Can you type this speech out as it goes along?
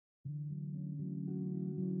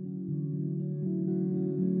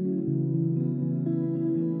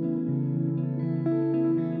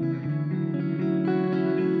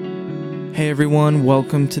Hey everyone,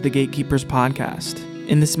 welcome to the Gatekeepers podcast.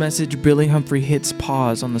 In this message, Billy Humphrey hits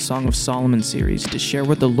pause on the Song of Solomon series to share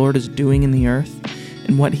what the Lord is doing in the earth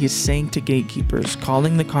and what he is saying to gatekeepers,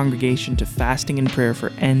 calling the congregation to fasting and prayer for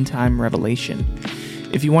end-time revelation.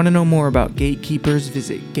 If you want to know more about gatekeepers,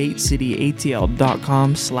 visit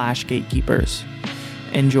gatecityatl.com/gatekeepers.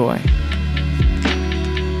 Enjoy.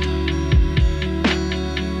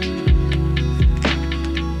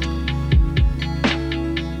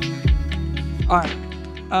 All right.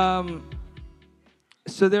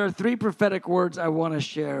 So there are three prophetic words I want to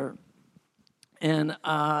share, and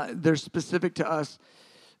they're specific to us.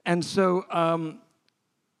 And so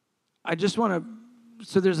I just want to,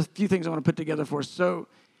 so there's a few things I want to put together for us. So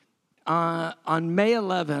on May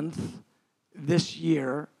 11th this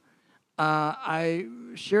year, I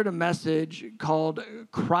shared a message called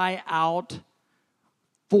Cry Out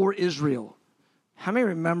for Israel. How many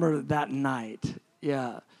remember that night?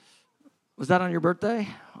 Yeah. Was that on your birthday?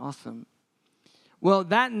 Awesome. Well,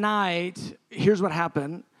 that night, here's what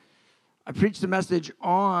happened. I preached a message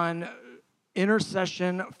on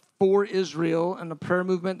intercession for Israel and the prayer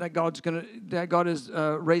movement that God has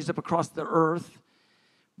raised up across the earth,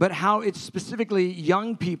 but how it's specifically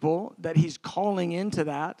young people that he's calling into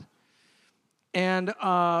that. And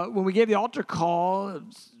when we gave the altar call,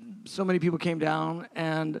 so many people came down,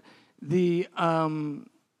 and the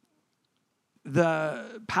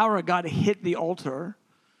power of God hit the altar,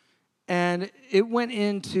 and it went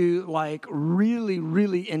into like really,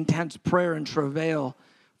 really intense prayer and travail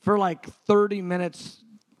for like 30 minutes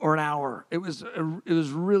or an hour. It was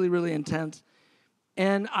really, really intense.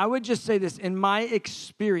 And I would just say this, in my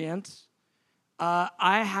experience,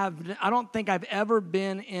 I don't think I've ever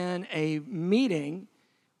been in a meeting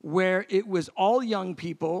where it was all young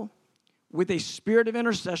people with a spirit of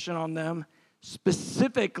intercession on them,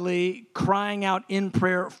 specifically crying out in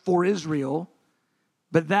prayer for Israel.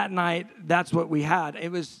 But that night, that's what we had.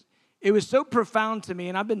 It was so profound to me,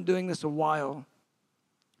 and I've been doing this a while.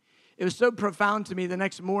 It was so profound to me. The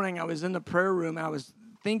next morning, I was in the prayer room, and I was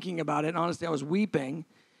thinking about it, and honestly, I was weeping.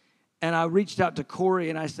 And I reached out to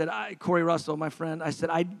Corey, and I said, Corey Russell, my friend, I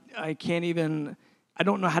said, I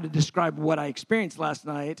don't know how to describe what I experienced last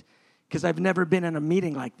night, because I've never been in a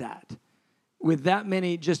meeting like that, with that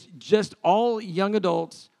many, just all young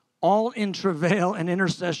adults, all in travail and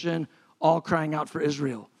intercession, all crying out for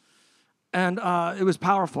Israel. And it was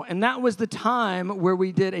powerful. And that was the time where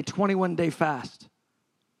we did a 21-day fast,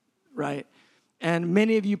 right? And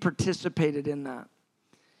many of you participated in that.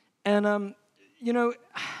 And,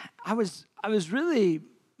 I was really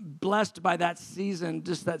blessed by that season,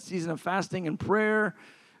 just that season of fasting and prayer,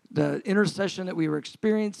 the intercession that we were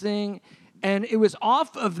experiencing. And it was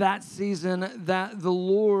off of that season that the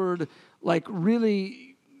Lord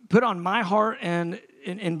really put on my heart and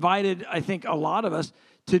invited, I think, a lot of us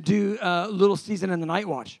to do a little season in the night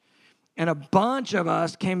watch. And a bunch of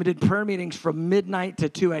us came and did prayer meetings from midnight to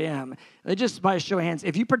 2 a.m. Just by a show of hands,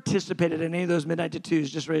 if you participated in any of those midnight to 2s,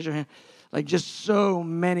 just raise your hand. Just so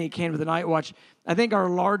many came to the night watch. I think our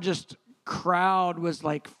largest crowd was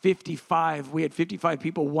 55. We had 55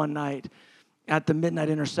 people one night at the midnight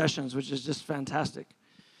intercessions, which is just fantastic.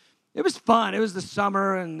 It was fun. It was the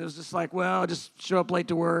summer, and it was just just show up late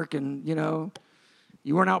to work, and, you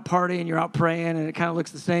weren't out partying, you're out praying, and it kind of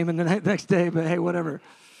looks the same in the next day, but hey, whatever.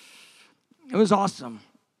 It was awesome.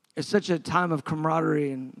 It's such a time of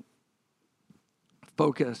camaraderie and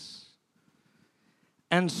focus.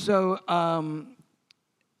 And so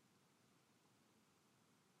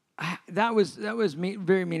that was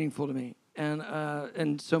very meaningful to me,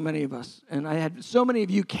 and so many of us. And I had so many of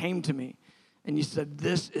you came to me, and you said,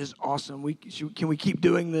 "This is awesome. Can we keep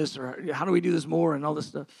doing this, or how do we do this more?" And all this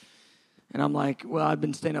stuff. And I'm like, well, I've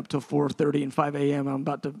been staying up till 4:30 and 5 a.m. I'm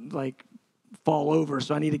about to fall over,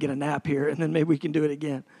 so I need to get a nap here, and then maybe we can do it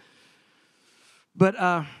again. But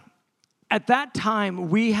at that time,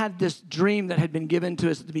 we had this dream that had been given to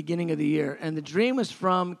us at the beginning of the year. And the dream was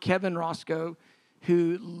from Kevin Roscoe,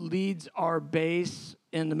 who leads our base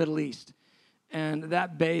in the Middle East. And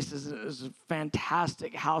that base is a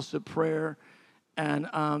fantastic house of prayer. And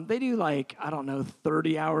they do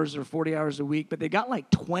 30 hours or 40 hours a week, but they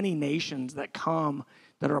got 20 nations that come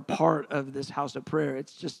that are a part of this house of prayer.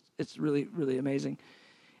 It's really, really amazing.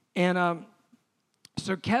 And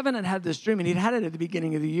so Kevin had this dream, and he'd had it at the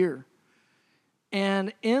beginning of the year.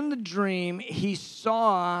 And in the dream, he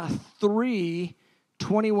saw 3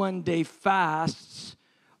 21-day fasts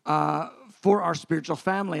for our spiritual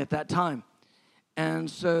family at that time.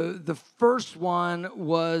 And so the first one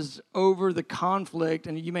was over the conflict,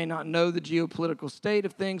 and you may not know the geopolitical state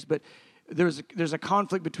of things, but there's a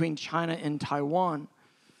conflict between China and Taiwan.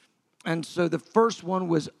 And so the first one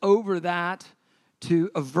was over that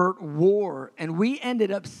to avert war. And we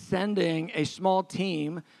ended up sending a small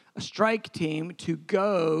team, a strike team, to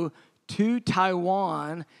go to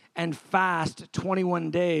Taiwan and fast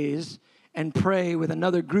 21 days and pray with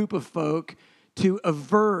another group of folk to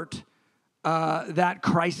avert that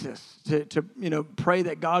crisis, to pray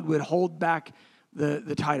that God would hold back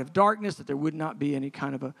the tide of darkness, that there would not be any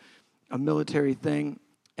kind of a military thing.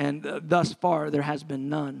 And thus far, there has been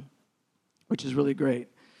none, which is really great.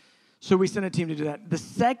 So we sent a team to do that. The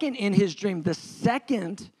second in his dream, the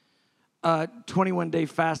second 21-day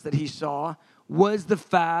fast that he saw was the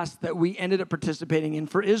fast that we ended up participating in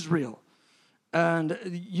for Israel. And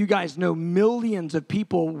you guys know millions of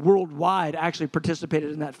people worldwide actually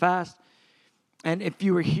participated in that fast. And if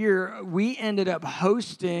you were here, we ended up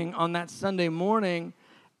hosting on that Sunday morning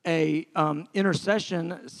a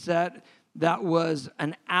intercession set that was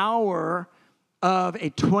an hour of a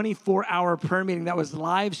 24-hour prayer meeting that was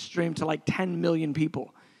live streamed to like 10 million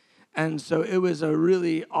people. And so it was a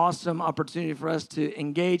really awesome opportunity for us to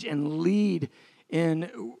engage and lead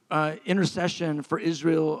in intercession for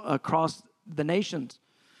Israel across the nations.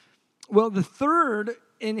 Well, the third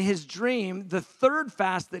in his dream, the third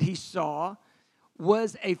fast that he saw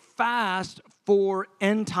was a fast for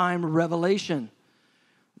end-time revelation.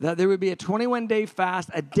 That there would be a 21-day fast,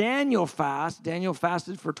 a Daniel fast. Daniel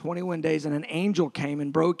fasted for 21 days, and an angel came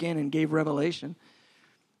and broke in and gave revelation.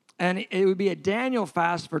 And it would be a Daniel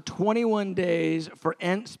fast for 21 days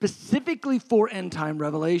specifically for end-time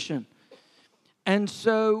revelation. And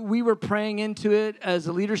so we were praying into it as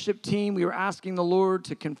a leadership team. We were asking the Lord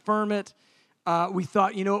to confirm it. We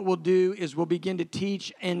thought, what we'll do is we'll begin to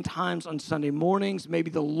teach end times on Sunday mornings. Maybe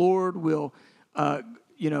the Lord will,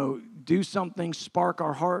 do something, spark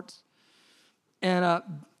our hearts. And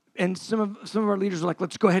some of our leaders were like,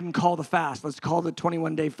 let's go ahead and call the fast. Let's call the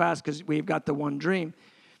 21-day fast because we've got the one dream.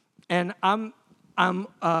 And I've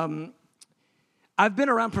been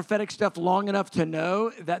around prophetic stuff long enough to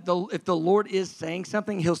know that if the Lord is saying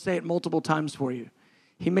something, he'll say it multiple times for you.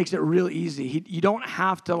 He makes it real easy. You don't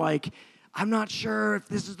have to I'm not sure if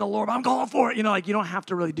this is the Lord, but I'm going for it. You don't have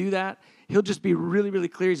to really do that. He'll just be really, really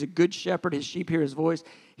clear. He's a good shepherd. His sheep hear his voice.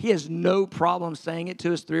 He has no problem saying it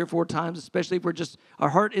to us 3 or 4 times, especially if our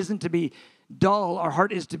heart isn't to be dull. Our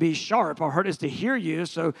heart is to be sharp. Our heart is to hear you.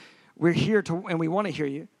 So we're here and we want to hear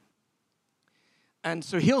you. And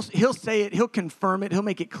so he'll say it. He'll confirm it. He'll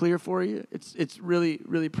make it clear for you. It's really,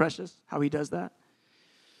 really precious how he does that.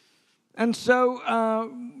 And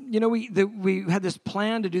so, we had this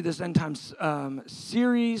plan to do this End Times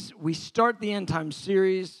series. We start the End Times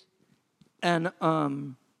series, and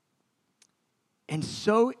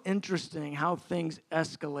so interesting how things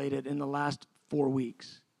escalated in the last 4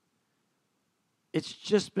 weeks. It's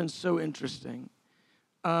just been so interesting.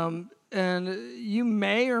 And you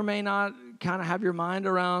may or may not kind of have your mind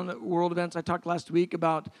around world events. I talked last week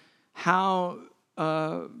about how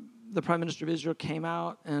the Prime Minister of Israel came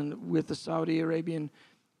out and with the Saudi Arabian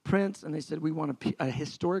prince, and they said, we want a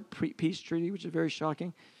historic peace treaty, which is very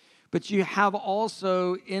shocking. But you have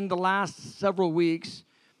also, in the last several weeks,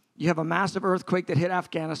 you have a massive earthquake that hit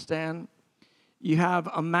Afghanistan. You have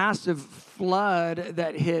a massive flood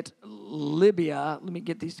that hit Libya. Let me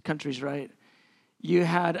get these countries right. You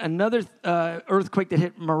had another earthquake that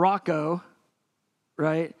hit Morocco,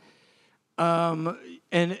 right? And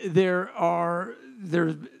there are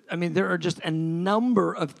just a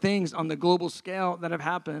number of things on the global scale that have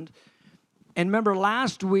happened. And remember,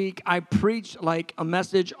 last week I preached a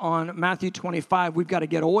message on Matthew 25. We've got to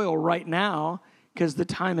get oil right now because the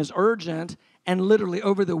time is urgent. And literally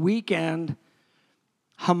over the weekend,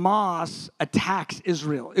 Hamas attacks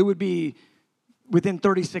Israel. It would be within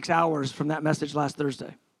 36 hours from that message last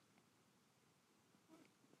Thursday.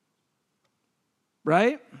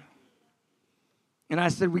 Right? And I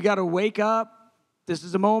said, we got to wake up. This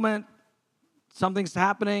is a moment. Something's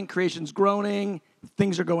happening. Creation's groaning.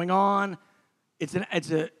 Things are going on. It's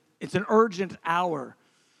an urgent hour.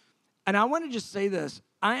 And I want to just say this.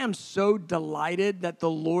 I am so delighted that the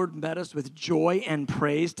Lord met us with joy and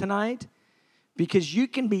praise tonight because you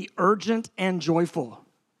can be urgent and joyful.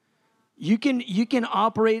 You can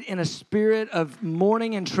operate in a spirit of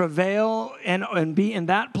mourning and travail and be in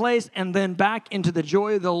that place and then back into the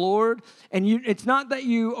joy of the Lord. And it's not that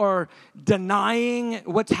you are denying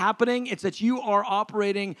what's happening. It's that you are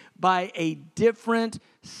operating by a different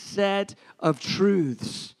set of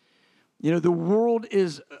truths. The world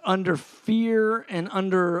is under fear and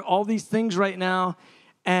under all these things right now.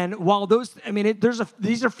 And while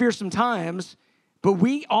these are fearsome times, but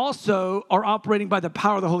we also are operating by the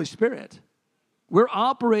power of the Holy Spirit. We're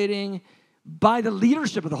operating by the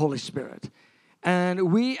leadership of the Holy Spirit.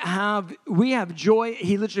 And we have joy.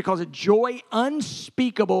 He literally calls it joy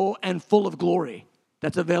unspeakable and full of glory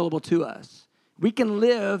that's available to us. We can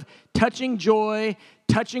live touching joy,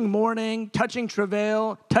 touching mourning, touching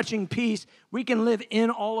travail, touching peace. We can live in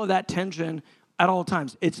all of that tension at all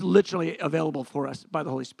times. It's literally available for us by the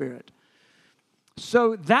Holy Spirit.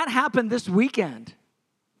 So that happened this weekend.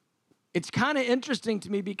 It's kind of interesting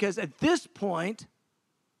to me because at this point,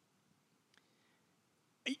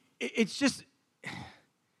 it's just,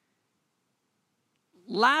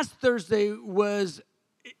 last Thursday was,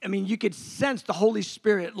 I mean, you could sense the Holy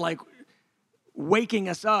Spirit like waking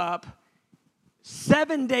us up.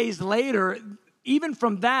 7 days later, even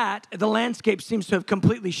from that, the landscape seems to have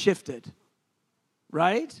completely shifted,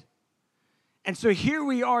 right? And so here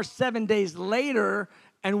we are 7 days later,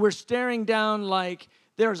 and we're staring down like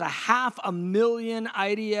there's 500,000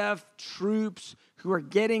 IDF troops who are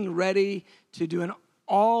getting ready to do an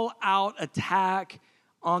all-out attack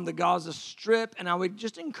on the Gaza Strip. And I would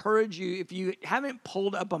just encourage you, if you haven't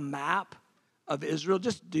pulled up a map of Israel,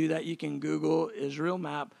 just do that. You can Google Israel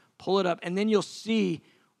map, pull it up, and then you'll see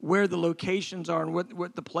where the locations are and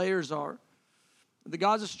what the players are. The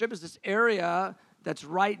Gaza Strip is this area that's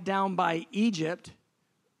right down by Egypt,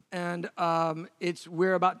 and it's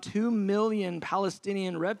where about 2 million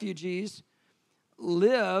Palestinian refugees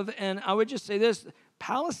live. And I would just say this,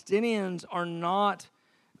 Palestinians are not,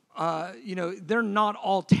 they're not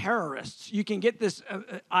all terrorists. You can get this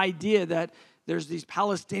idea that there's these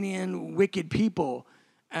Palestinian wicked people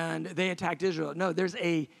and they attacked Israel. No,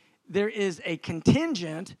 there is a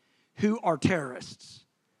contingent who are terrorists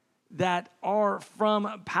that are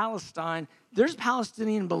from Palestine. There's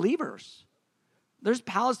Palestinian believers. There's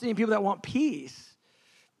Palestinian people that want peace.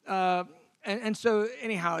 And so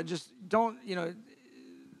anyhow, just don't,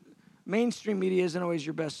 mainstream media isn't always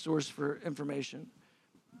your best source for information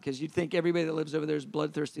because you'd think everybody that lives over there is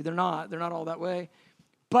bloodthirsty. They're not all that way.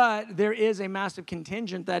 But there is a massive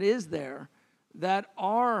contingent that is there that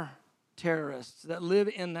are terrorists that live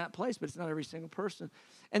in that place, but it's not every single person.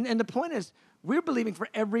 And the point is, we're believing for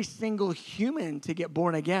every single human to get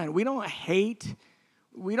born again. We don't hate.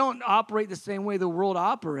 We don't operate the same way the world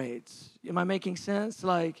operates. Am I making sense?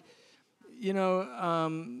 Like, the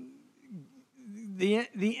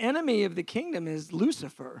enemy of the kingdom is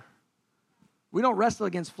Lucifer. We don't wrestle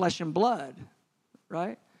against flesh and blood,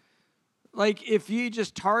 right? Like, if you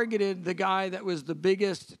just targeted the guy that was the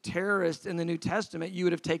biggest terrorist in the New Testament, you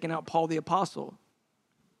would have taken out Paul the Apostle.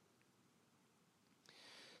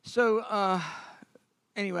 So,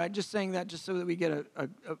 anyway, just saying that just so that we get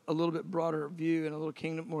a little bit broader view and a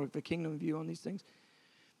little more of a kingdom view on these things.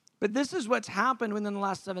 But this is what's happened within the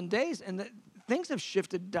last 7 days, and things have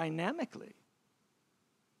shifted dynamically.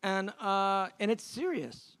 And it's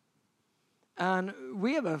serious. And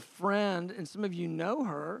we have a friend, and some of you know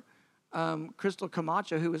her, Crystal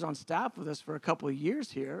Camacho, who was on staff with us for a couple of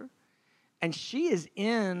years here, and she is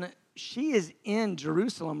in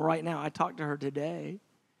Jerusalem right now. I talked to her today,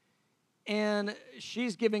 and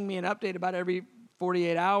she's giving me an update about every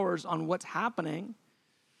 48 hours on what's happening.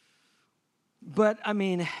 But I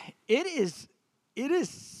mean, it is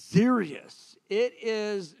serious.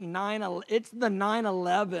 It's the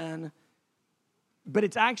 9/11, but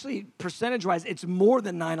it's actually percentage-wise, it's more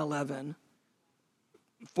than 9/11.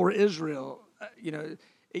 For Israel,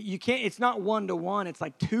 you can't. It's not 1-to-1. It's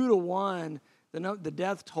like 2-to-1. The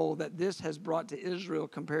death toll that this has brought to Israel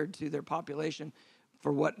compared to their population,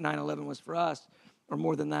 for what 9/11 was for us, or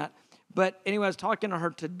more than that. But anyway, I was talking to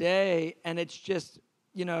her today, and it's just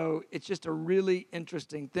a really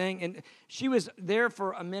interesting thing. And she was there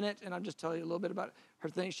for a minute, and I'll just tell you a little bit about her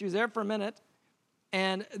thing. She was there for a minute,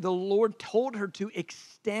 and the Lord told her to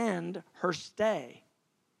extend her stay.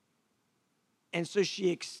 And so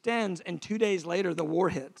she extends, and 2 days later, the war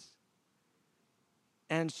hits.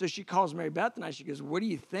 And so she calls Mary Beth and she goes, "What do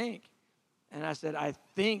you think?" And I said, "I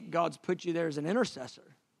think God's put you there as an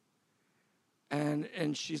intercessor."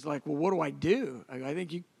 And she's like, "Well, what do I do?" I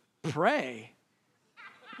think you pray.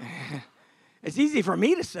 It's easy for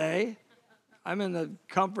me to say. I'm in the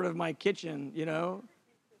comfort of my kitchen,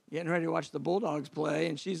 getting ready to watch the Bulldogs play,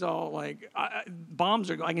 and she's all like, bombs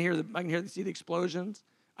are going. I can see the explosions.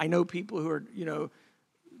 I know people who are,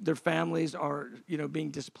 their families are, being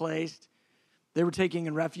displaced. They were taking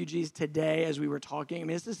in refugees today as we were talking. I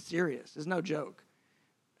mean, this is serious. It's no joke.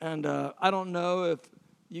 And I don't know if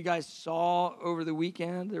you guys saw over the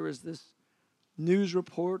weekend, there was this news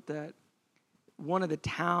report that one of the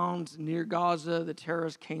towns near Gaza, the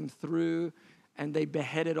terrorists came through and they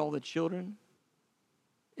beheaded all the children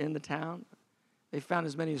in the town. They found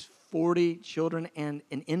as many as 40 children and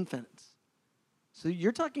infants So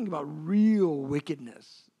you're talking about real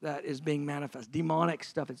wickedness that is being manifest, demonic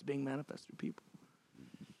stuff that's being manifest through people.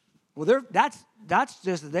 Well, that's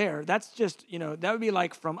just there. That's just, that would be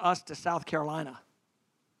like from us to South Carolina.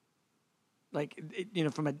 Like,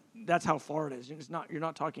 that's how far it is. You're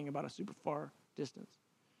not talking about a super far distance.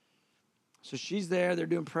 So she's there. They're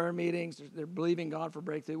doing prayer meetings. They're believing God for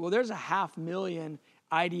breakthrough. Well, there's 500,000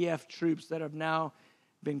 IDF troops that have now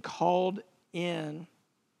been called in,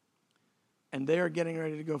 and they are getting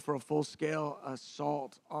ready to go for a full-scale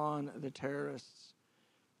assault on the terrorists.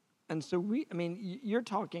 And so you're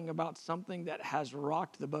talking about something that has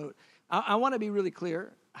rocked the boat. I want to be really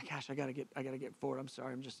clear. Gosh, I gotta get forward. I'm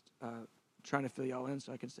sorry. I'm just trying to fill y'all in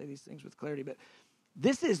so I can say these things with clarity. But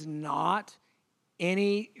this is not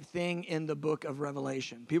anything in the book of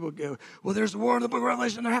Revelation. People go, well, there's war in the book of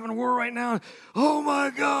Revelation. They're having a war right now. Oh my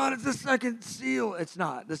God, it's the second seal. It's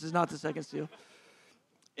not. This is not the second seal.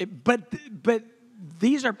 But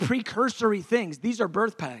these are precursory things. These are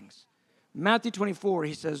birth pangs. Matthew 24,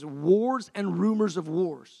 he says, wars and rumors of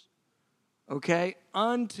wars, okay,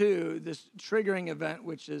 unto this triggering event,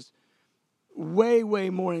 which is way, way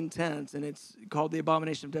more intense, and it's called the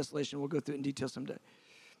abomination of desolation. We'll go through it in detail someday.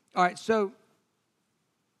 All right, so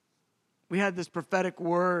we had this prophetic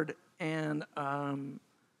word, and I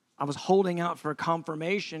was holding out for a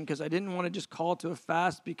confirmation because I didn't want to just call to a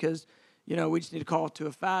fast because, we just need to call to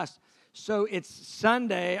a fast. So it's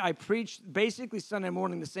Sunday. I preached basically Sunday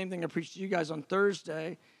morning the same thing I preached to you guys on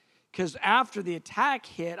Thursday, because after the attack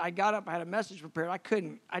hit, I got up, I had a message prepared. I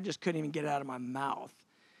just couldn't even get it out of my mouth.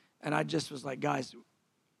 And I just was like, guys,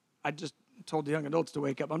 I just told the young adults to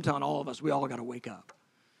wake up. I'm telling all of us, we all got to wake up.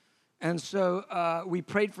 And so we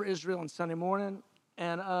prayed for Israel on Sunday morning.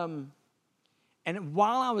 And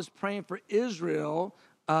while I was praying for Israel,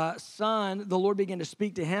 the Lord began to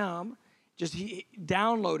speak to him. He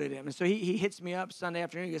downloaded him. And so he hits me up Sunday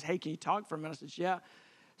afternoon. He goes, hey, can you talk for a minute? I said, yeah.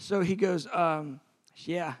 So he goes,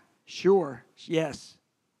 yeah, sure, yes.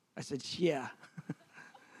 I said, yeah.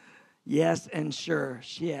 Yes and sure,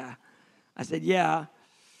 yeah. I said, yeah.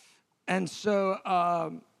 And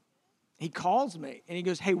so he calls me, and he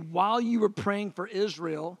goes, hey, while you were praying for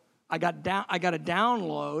Israel, I got a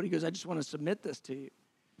download. He goes, I just want to submit this to you.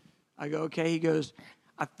 I go, okay. He goes,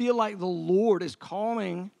 I feel like the Lord is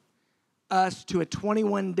calling us to a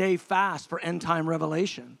 21-day fast for end-time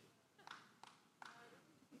revelation.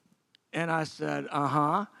 And I said,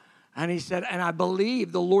 uh-huh. And he said, and I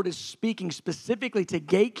believe the Lord is speaking specifically to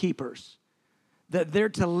gatekeepers that they're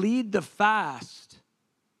to lead the fast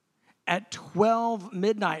at 12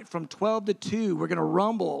 midnight, from 12 to 2. We're going to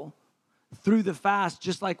rumble through the fast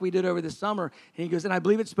just like we did over the summer. And he goes, and I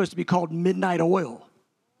believe it's supposed to be called midnight oil.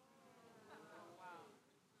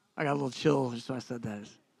 I got a little chill just when I said that.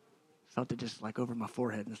 Felt it just like over my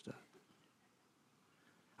forehead and stuff.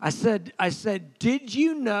 I said, did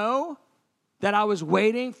you know that I was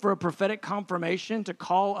waiting for a prophetic confirmation to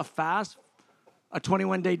call a fast, a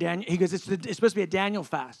 21-day Daniel? He goes, it's supposed to be a Daniel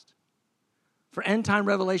fast for end-time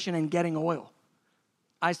revelation and getting oil.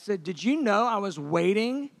 I said, did you know I was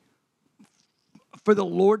waiting for the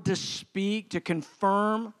Lord to speak, to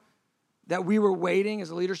confirm that we were waiting as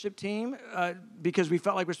a leadership team because we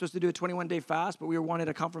felt like we're supposed to do a 21-day fast, but we wanted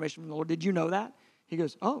a confirmation from the Lord. Did you know that? He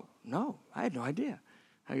goes, oh, no, I had no idea.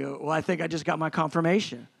 I go, well, I think I just got my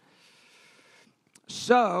confirmation.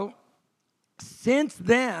 So since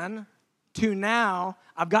then to now,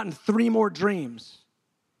 I've gotten 3 more dreams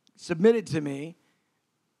submitted to me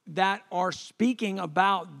that are speaking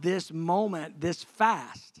about this moment, this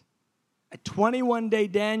fast, a 21-day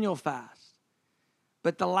Daniel fast.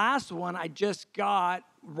 But the last one I just got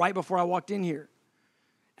right before I walked in here.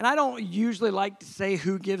 And I don't usually like to say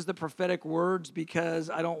who gives the prophetic words because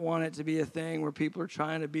I don't want it to be a thing where people are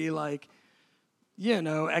trying to be like,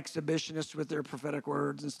 exhibitionists with their prophetic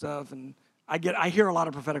words and stuff. And I hear a lot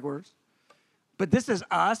of prophetic words. But this is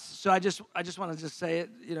us, so I just want to just say it,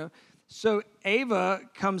 So Ava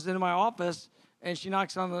comes into my office, and she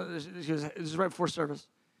knocks on she goes, this is right before service.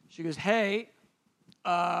 She goes, hey,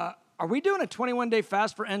 are we doing a 21-day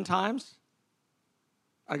fast for end times?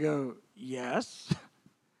 I go, yes.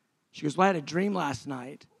 She goes, well, I had a dream last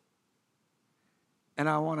night, and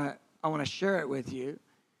I want to share it with you.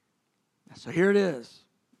 So here it is.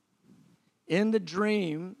 In the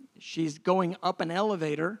dream, she's going up an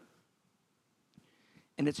elevator,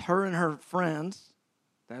 and it's her and her friends.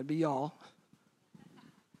 That'd be y'all.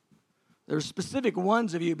 There's specific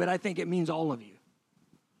ones of you, but I think it means all of you.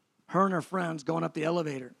 Her and her friends going up the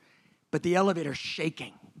elevator, but the elevator's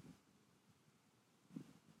shaking.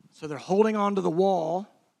 So they're holding on to the wall,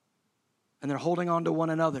 and they're holding on to one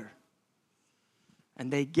another.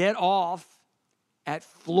 And they get off, at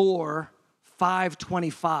floor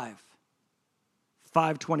 525.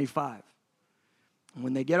 525. And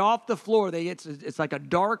when they get off the floor, it's like a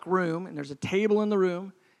dark room, and there's a table in the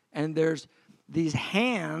room, and there's these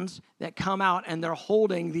hands that come out, and they're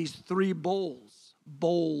holding these 3 bowls.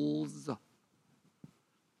 Bowls.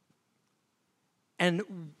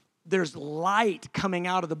 And there's light coming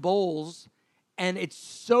out of the bowls, and it's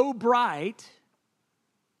so bright,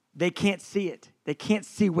 they can't see it. They can't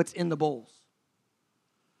see what's in the bowls.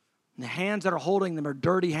 And the hands that are holding them are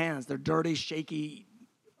dirty hands. They're dirty, shaky,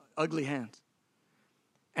 ugly hands.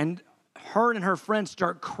 And her and her friends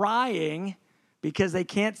start crying because they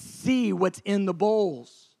can't see what's in the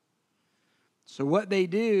bowls. So what they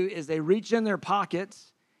do is they reach in their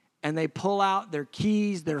pockets and they pull out their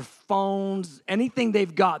keys, their phones, anything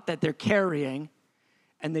they've got that they're carrying,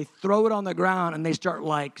 and they throw it on the ground and they start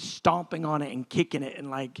like stomping on it and kicking it and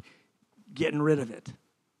like getting rid of it.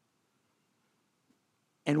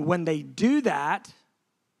 And when they do that,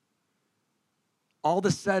 all of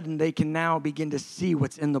a sudden they can now begin to see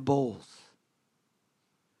what's in the bowls.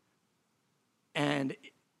 And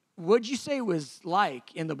what'd you say it was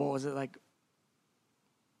like in the bowl? Is it like,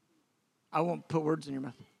 I won't put words in your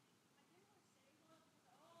mouth.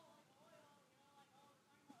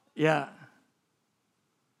 Yeah.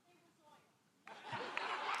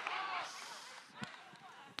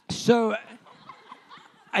 So,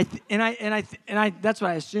 that's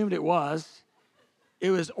what I assumed it was.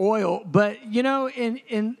 It was oil, but you know,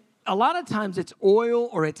 in a lot of times it's oil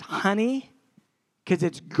or it's honey, because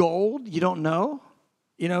it's gold. You don't know.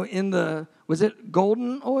 You know, was it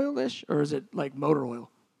golden oil-ish, or is it like motor oil?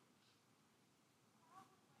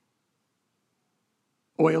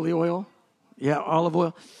 Oily oil? Yeah, olive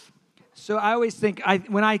oil. So I always think,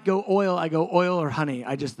 when I go oil or honey.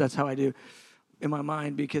 That's how I do in my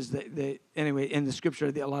mind, because anyway, in the scripture,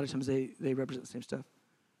 a lot of times they represent the same stuff.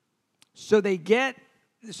 So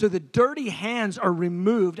the dirty hands are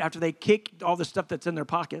removed after they kick all the stuff that's in their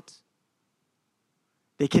pockets.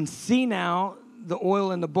 They can see now the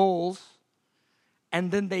oil in the bowls,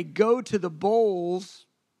 and then they go to the bowls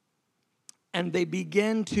and they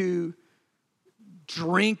begin to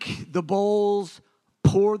drink the bowls,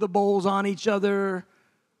 pour the bowls on each other,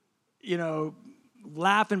 you know,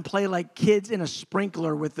 laugh and play like kids in a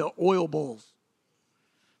sprinkler with the oil bowls.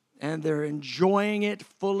 And they're enjoying it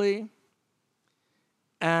fully.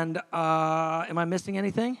 And am I missing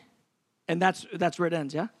anything? And that's where it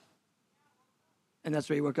ends, yeah? And that's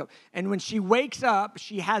where you woke up. And when she wakes up,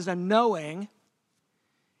 she has a knowing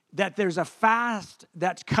that there's a fast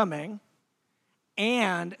that's coming,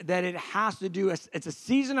 and that it has to do, it's a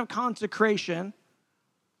season of consecration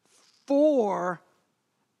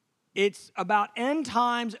it's about end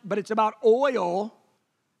times, but it's about oil,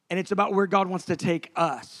 and it's about where God wants to take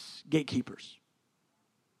us, gatekeepers.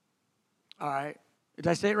 All right. Did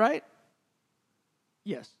I say it right?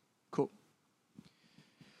 Yes. Cool.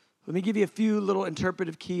 Let me give you a few little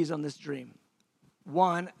interpretive keys on this dream.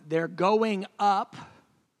 One, they're going up.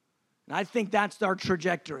 And I think that's our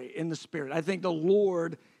trajectory in the Spirit. I think the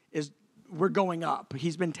Lord we're going up.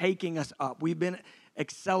 He's been taking us up. We've been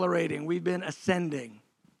accelerating. We've been ascending.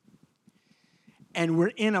 And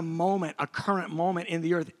we're in a current moment in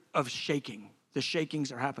the earth of shaking. The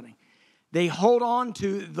shakings are happening. They hold on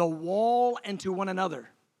to the wall and to one another.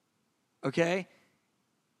 Okay?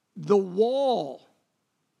 The wall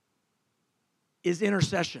is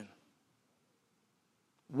intercession.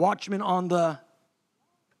 Holding on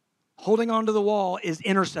to the wall is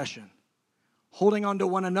intercession. Holding on to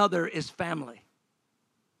one another is family.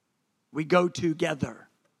 We go together.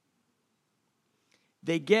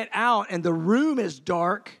 They get out and the room is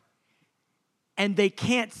dark and they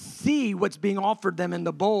can't see what's being offered them in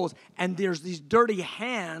the bowls. And there's these dirty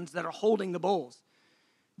hands that are holding the bowls.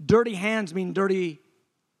 Dirty hands mean dirty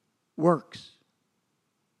works.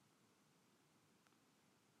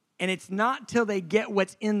 And it's not till they get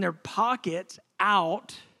what's in their pockets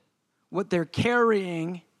out, what they're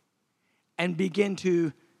carrying, and begin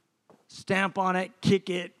to stamp on it, kick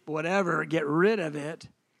it, whatever, get rid of it,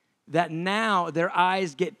 that now their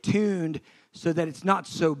eyes get tuned so that it's not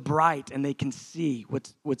so bright and they can see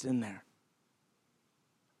what's in there.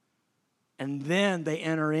 And then they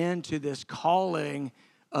enter into this calling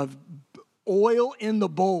of oil in the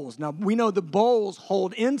bowls. Now, we know the bowls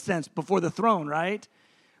hold incense before the throne, right?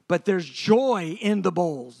 But there's joy in the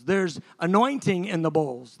bowls. There's anointing in the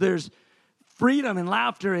bowls. There's freedom and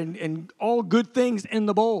laughter and all good things in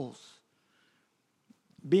the bowls.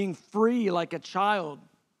 Being free like a child.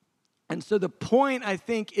 And so the point, I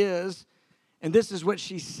think, is, and this is what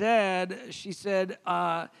she said,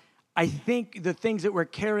 I think the things that we're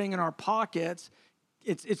carrying in our pockets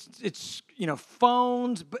it's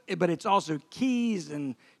phones, but it's also keys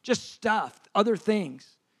and just stuff, other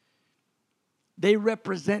things. They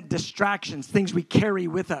represent distractions, things we carry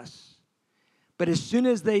with us. But as soon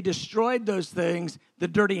as they destroyed those things, the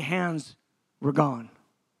dirty hands were gone.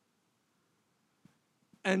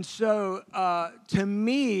 And so, to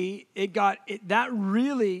me, that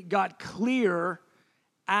really got clear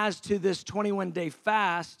as to this 21-day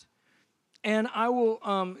fast. And I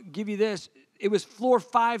will give you this. It was floor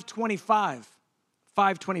 525.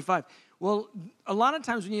 525. Well, a lot of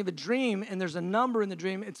times when you have a dream and there's a number in the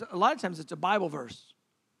dream, a lot of times it's a Bible verse.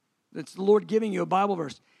 It's the Lord giving you a Bible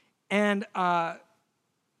verse. And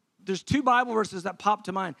there's two Bible verses that pop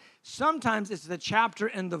to mind. Sometimes it's the chapter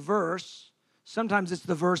and the verse. Sometimes it's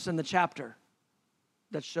the verse and the chapter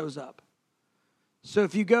that shows up. So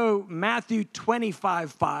if you go Matthew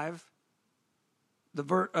 25:5,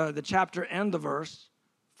 the chapter and the verse,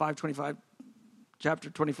 5:25,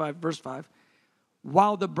 chapter 25, verse 5,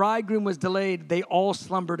 while the bridegroom was delayed, they all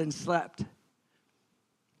slumbered and slept.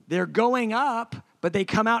 They're going up, but they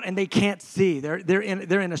come out and they can't see. They're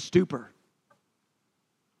in a stupor.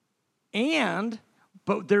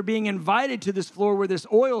 But they're being invited to this floor where this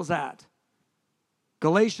oil's at.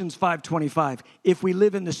 Galatians 5:25, if we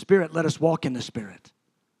live in the Spirit, let us walk in the Spirit.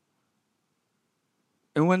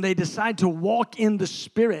 And when they decide to walk in the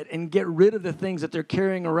Spirit and get rid of the things that they're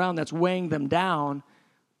carrying around that's weighing them down,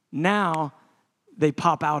 now they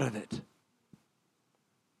pop out of it.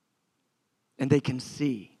 And they can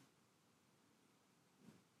see.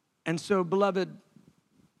 And so, beloved,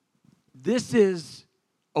 this is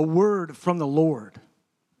a word from the Lord.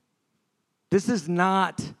 This is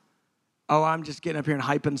not, oh, I'm just getting up here and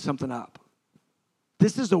hyping something up.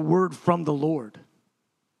 This is a word from the Lord.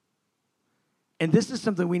 And this is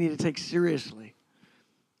something we need to take seriously.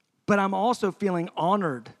 But I'm also feeling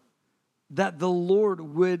honored that the Lord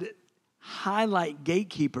would highlight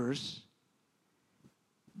gatekeepers,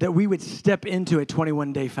 that we would step into a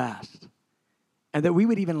 21-day fast, and that we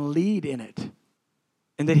would even lead in it,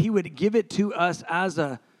 and that he would give it to us as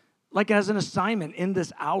an assignment in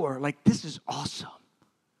this hour. Like, this is awesome.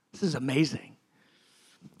 This is amazing.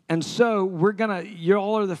 And so you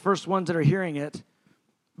all are the first ones that are hearing it,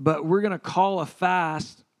 but we're going to call a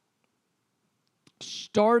fast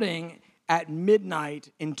starting at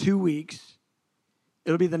midnight in 2 weeks.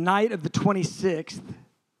 It'll be the night of the 26th.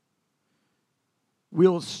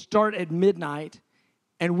 We'll start at midnight,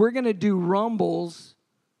 and we're going to do rumbles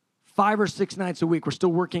 5 or 6 nights a week. We're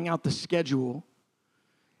still working out the schedule.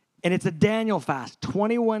 And it's a Daniel fast,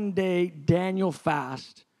 21-day Daniel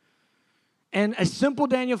fast. And a simple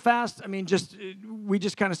Daniel fast, we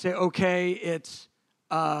just kind of say, okay, it's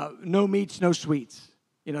no meats, no sweets.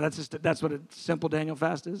 That's what a simple Daniel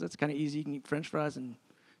fast is. That's kind of easy. You can eat French fries and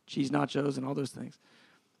cheese nachos and all those things.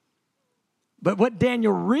 But what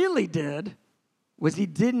Daniel really did was he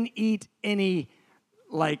didn't eat any,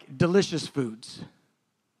 delicious foods.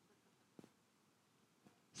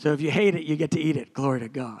 So if you hate it, you get to eat it. Glory to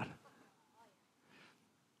God.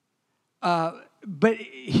 But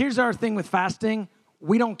here's our thing with fasting.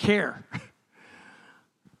 We don't care.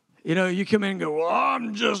 You come in and go, well,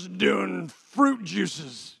 I'm just doing fruit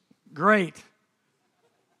juices. Great.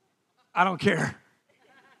 I don't care.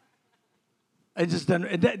 It just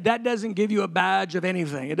doesn't, that doesn't give you a badge of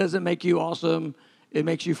anything. It doesn't make you awesome. It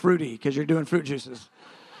makes you fruity because you're doing fruit juices.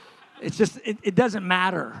 It's just, it doesn't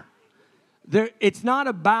matter. It's not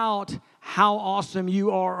about how awesome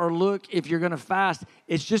you are or look if you're going to fast.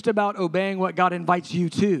 It's just about obeying what God invites you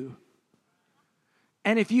to.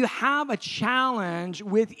 And if you have a challenge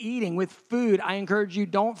with eating, with food, I encourage you,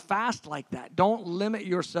 don't fast like that. Don't limit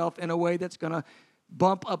yourself in a way that's going to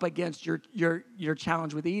bump up against your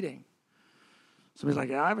challenge with eating. Somebody's like,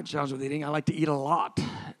 yeah, I have a challenge with eating. I like to eat a lot.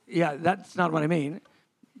 Yeah, that's not what I mean.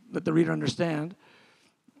 Let the reader understand.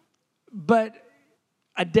 But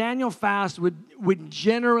a Daniel fast would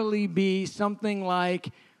generally be something like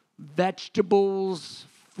vegetables,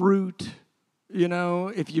 fruit.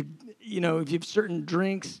 If you have certain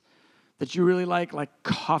drinks that you really like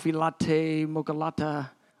coffee latte, mocha latte,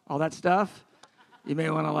 all that stuff, you may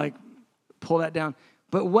want to pull that down.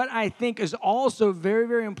 But what I think is also very,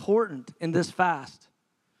 very important in this fast,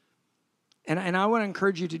 and I want to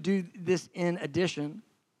encourage you to do this in addition,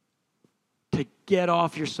 to get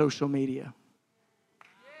off your social media,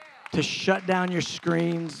 to shut down your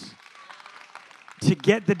screens, to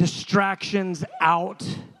get the distractions out.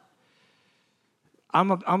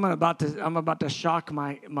 I'm about to shock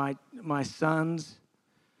my sons.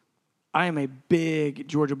 I am a big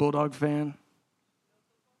Georgia Bulldog fan.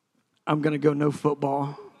 I'm going to go no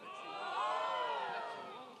football.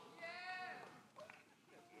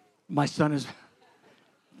 My son is...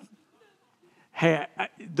 Hey,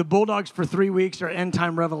 the Bulldogs for 3 weeks are end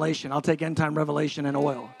time revelation. I'll take end time revelation and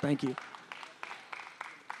oil. Thank you.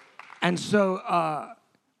 And so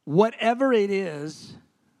whatever it is,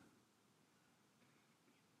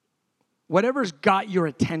 whatever's got your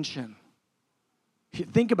attention,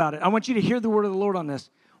 think about it. I want you to hear the word of the Lord on this.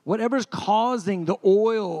 Whatever's causing the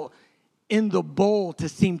oil in the bowl to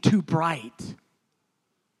seem too bright,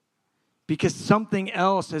 because something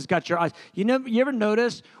else has got your eyes. You ever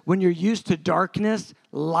notice when you're used to darkness,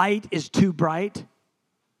 light is too bright?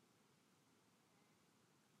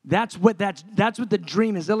 That's what the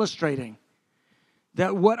dream is illustrating.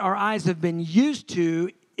 That what our eyes have been used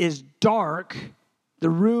to is dark. The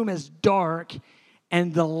room is dark,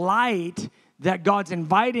 and the light that God's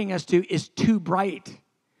inviting us to is too bright.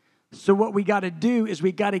 So what we got to do is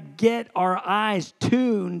we got to get our eyes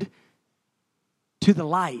tuned to the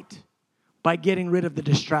light by getting rid of the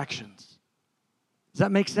distractions. Does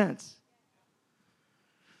that make sense?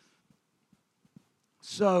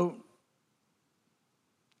 So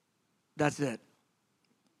that's it.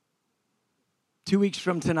 2 weeks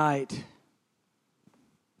from tonight,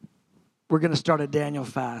 we're going to start a Daniel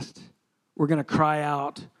fast. We're going to cry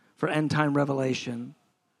out for end time revelation.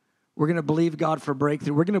 We're going to believe God for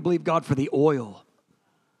breakthrough. We're going to believe God for the oil.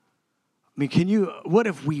 I mean, what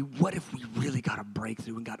if we really got a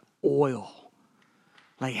breakthrough and got oil?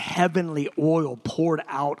 Like heavenly oil poured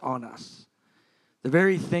out on us. The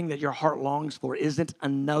very thing that your heart longs for isn't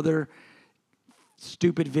another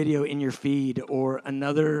stupid video in your feed or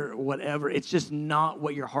another whatever. It's just not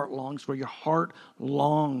what your heart longs for. Your heart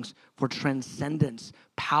longs for transcendence,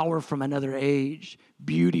 power from another age,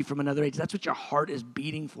 beauty from another age. That's what your heart is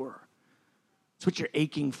beating for. That's what you're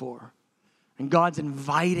aching for. And God's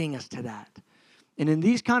inviting us to that. And in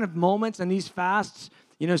these kind of moments and these fasts,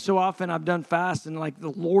 so often I've done fasts and like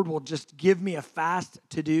the Lord will just give me a fast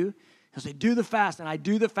to do. He'll say, do the fast. And I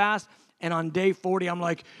do the fast. And on day 40, I'm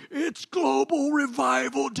like, it's Global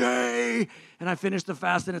Revival Day. And I finish the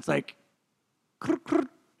fast and it's like,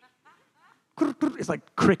 it's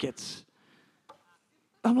like crickets.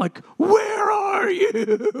 I'm like, where are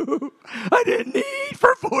you? I didn't eat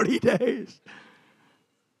for 40 days.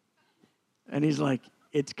 And he's like,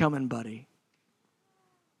 it's coming, buddy.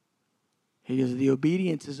 He goes, the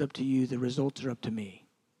obedience is up to you. The results are up to me.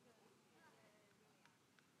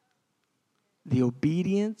 The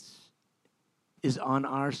obedience is on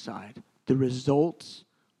our side. The results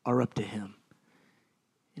are up to him.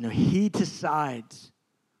 He decides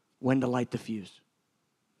when to light the fuse.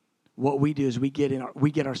 What we do is we get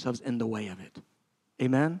ourselves in the way of it.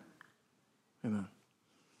 Amen? Amen.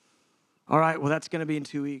 All right, well, that's going to be in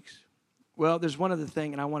 2 weeks. Well, there's one other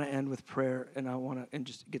thing, and I want to end with prayer, and I want to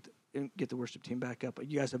just get the worship team back up.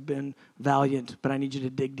 You guys have been valiant, but I need you to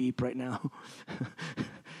dig deep right now.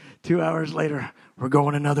 2 hours later, we're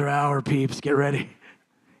going another hour, peeps. Get ready.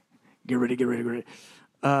 Get ready.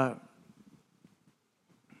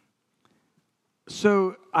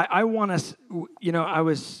 So I want us, I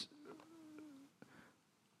was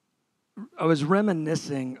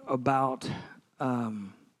reminiscing about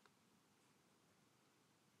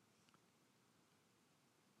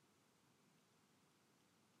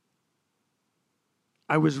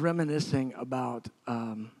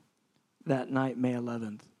that night, May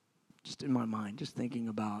 11th, just in my mind, just thinking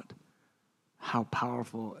about how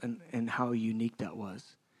powerful and how unique that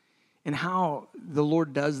was. And how the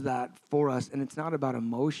Lord does that for us. And it's not about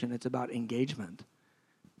emotion, it's about engagement.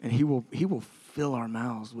 And he will fill our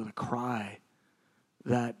mouths with a cry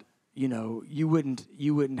that, you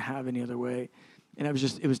wouldn't have any other way. And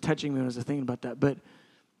it was touching me when I was thinking about that. But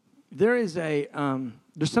there's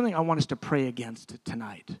something I want us to pray against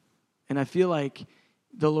tonight. And I feel like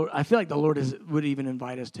the Lord would even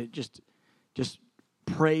invite us to just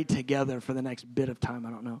pray together for the next bit of time. I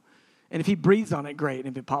don't know. And if he breathes on it, great.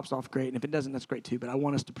 And if it pops off, great. And if it doesn't, that's great too. But I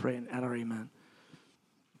want us to pray and add our amen.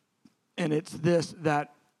 And it's this,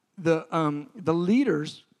 that the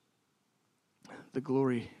leaders,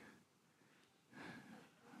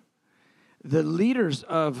 the leaders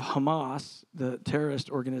of Hamas, the terrorist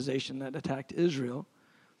organization that attacked Israel,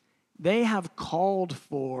 they have called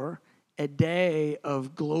for a day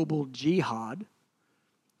of global jihad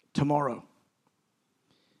tomorrow,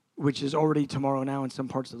 which is already tomorrow now in some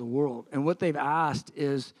parts of the world. And what they've asked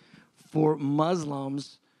is for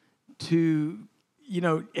Muslims to,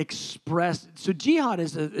 express. So jihad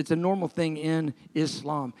it's a normal thing in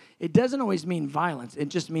Islam. It doesn't always mean violence. It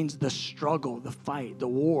just means the struggle, the fight, the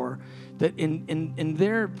war. That in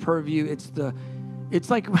their purview, it's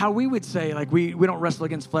like how we would say, like we don't wrestle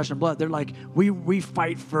against flesh and blood. They're like, we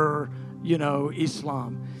fight for,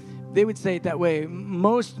 Islam. they would say it that way.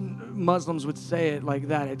 Most Muslims would say it like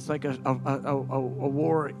that. It's like a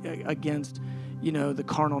war against, the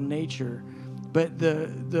carnal nature. But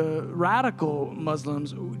the radical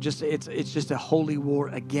Muslims just say it's just a holy war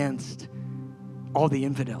against all the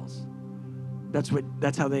infidels.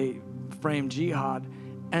 That's how they frame jihad.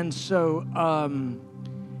 And so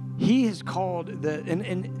he has called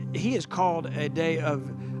he has called a day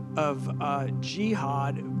of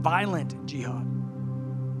jihad, violent jihad,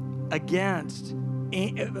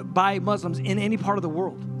 by Muslims in any part of the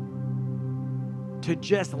world, to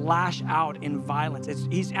just lash out in violence.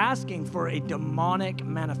 He's asking for a demonic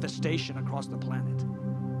manifestation across the planet.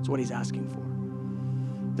 That's what he's asking for.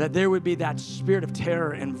 That there would be that spirit of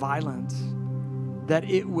terror and violence, that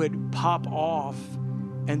it would pop off,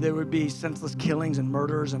 and there would be senseless killings and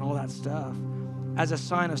murders and all that stuff as a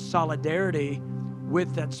sign of solidarity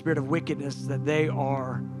with that spirit of wickedness that they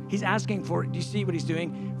are. He's asking for, do you see what he's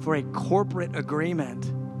doing? For a corporate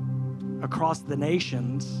agreement across the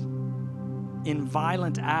nations in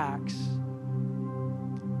violent acts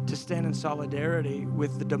to stand in solidarity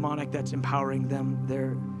with the demonic that's empowering them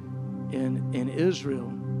there in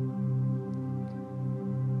Israel.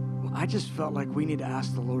 Well, I just felt like we need to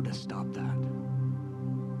ask the Lord to stop that.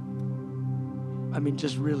 I mean,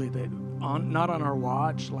 just really, not on our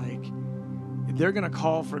watch. Like, if they're going to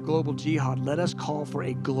call for global jihad, let us call for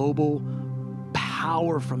a global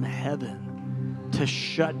power from heaven to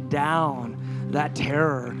shut down that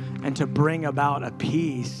terror and to bring about a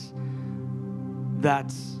peace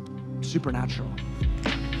that's supernatural.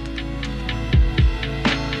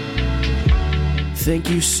 Thank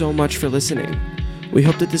you so much for listening. We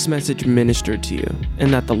hope that this message ministered to you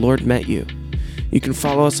and that the Lord met you. You can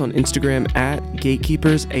follow us on Instagram at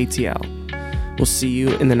GatekeepersATL. We'll see you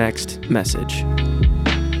in the next message.